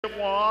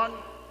Anyone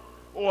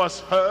who has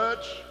heard,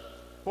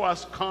 who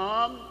has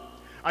come,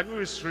 and who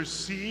is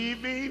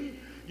receiving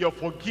your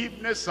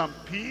forgiveness and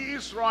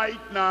peace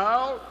right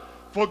now,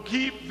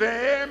 forgive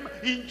them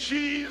in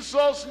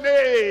Jesus'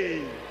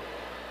 name.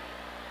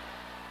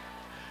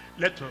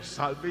 Let your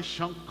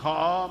salvation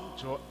come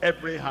to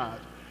every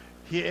heart,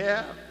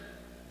 here,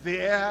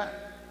 there,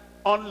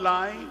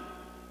 online,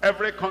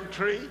 every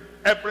country,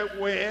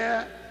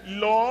 everywhere.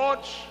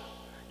 Lord,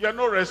 you're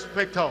no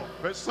respecter of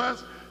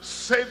persons.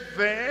 Save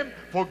them,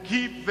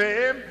 forgive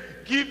them,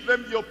 give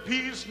them your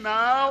peace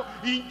now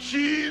in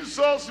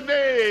Jesus'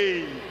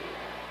 name.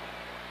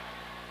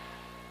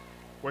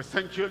 We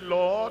thank you,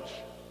 Lord.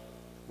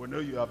 We know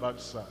you have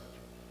answered.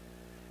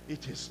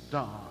 It is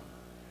done.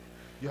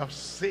 You have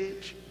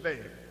saved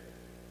them.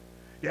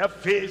 They have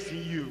faith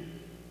in you.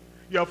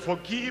 You have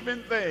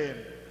forgiven them.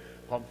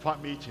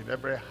 Confirm it in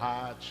every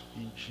heart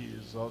in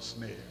Jesus'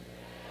 name.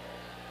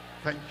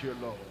 Thank you,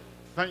 Lord.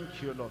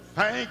 Thank you, Lord.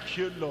 Thank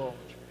you, Lord.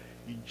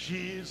 In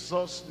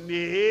Jesus'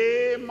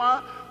 name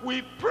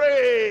we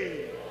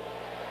pray.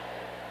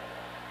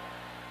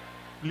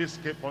 Please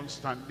keep on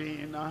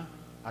standing.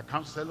 Our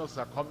counselors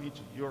are coming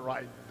to you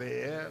right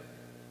there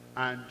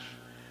and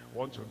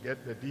want to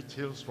get the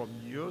details from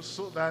you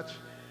so that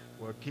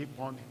we'll keep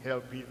on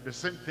helping. The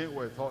same thing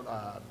with all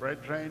our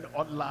brethren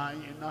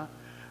online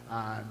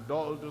and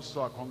all those who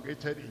are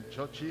congregated in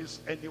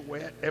churches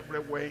anywhere,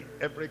 everywhere, in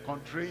every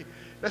country.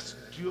 Let's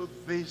do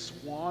this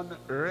one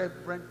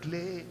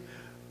reverently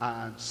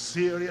and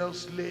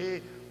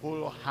seriously,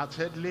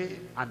 wholeheartedly,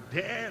 and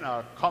then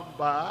I'll come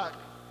back.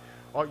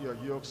 All your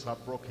yokes are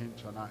broken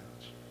tonight.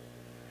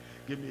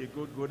 Give me a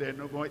good and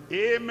no going,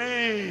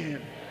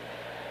 amen.